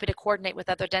I'm happy to coordinate with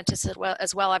other dentists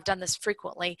as well. I've done this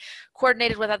frequently,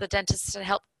 coordinated with other dentists to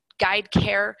help guide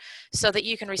care so that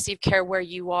you can receive care where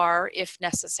you are if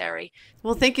necessary.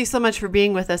 Well, thank you so much for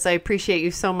being with us. I appreciate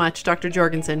you so much, Dr.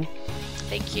 Jorgensen.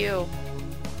 Thank you.